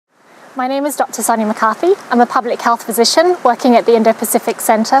My name is Dr. Sonia McCarthy. I'm a public health physician working at the Indo-Pacific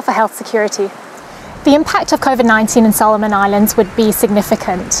Centre for Health Security. The impact of COVID-19 in Solomon Islands would be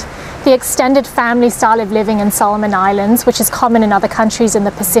significant. The extended family style of living in Solomon Islands, which is common in other countries in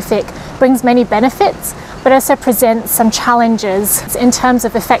the Pacific, brings many benefits, but also presents some challenges in terms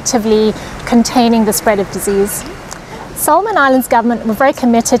of effectively containing the spread of disease. Solomon Islands government were very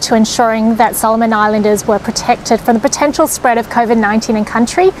committed to ensuring that Solomon Islanders were protected from the potential spread of COVID-19 in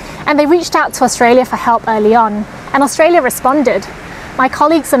country, and they reached out to Australia for help early on, and Australia responded. My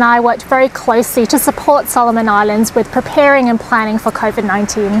colleagues and I worked very closely to support Solomon Islands with preparing and planning for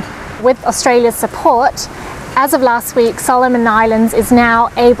COVID-19. With Australia's support, as of last week, Solomon Islands is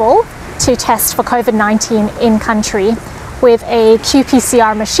now able to test for COVID-19 in country with a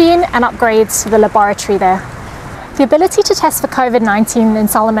qPCR machine and upgrades to the laboratory there. The ability to test for COVID-19 in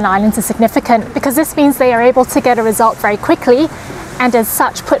Solomon Islands is significant because this means they are able to get a result very quickly and as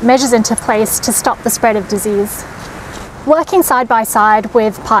such put measures into place to stop the spread of disease. Working side by side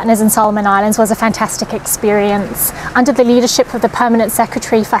with partners in Solomon Islands was a fantastic experience. Under the leadership of the Permanent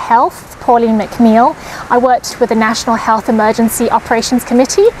Secretary for Health, Pauline McNeil, I worked with the National Health Emergency Operations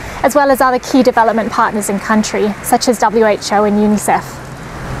Committee as well as other key development partners in country such as WHO and UNICEF.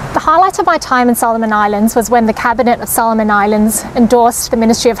 The highlight of my time in Solomon Islands was when the Cabinet of Solomon Islands endorsed the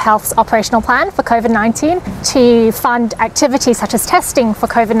Ministry of Health's operational plan for COVID-19 to fund activities such as testing for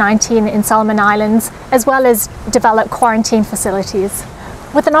COVID-19 in Solomon Islands, as well as develop quarantine facilities.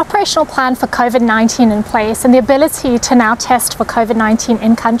 With an operational plan for COVID-19 in place and the ability to now test for COVID-19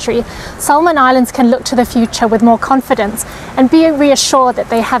 in country, Solomon Islands can look to the future with more confidence and be reassured that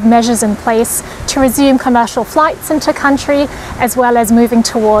they have measures in place to resume commercial flights into country, as well as moving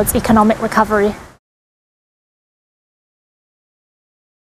towards economic recovery.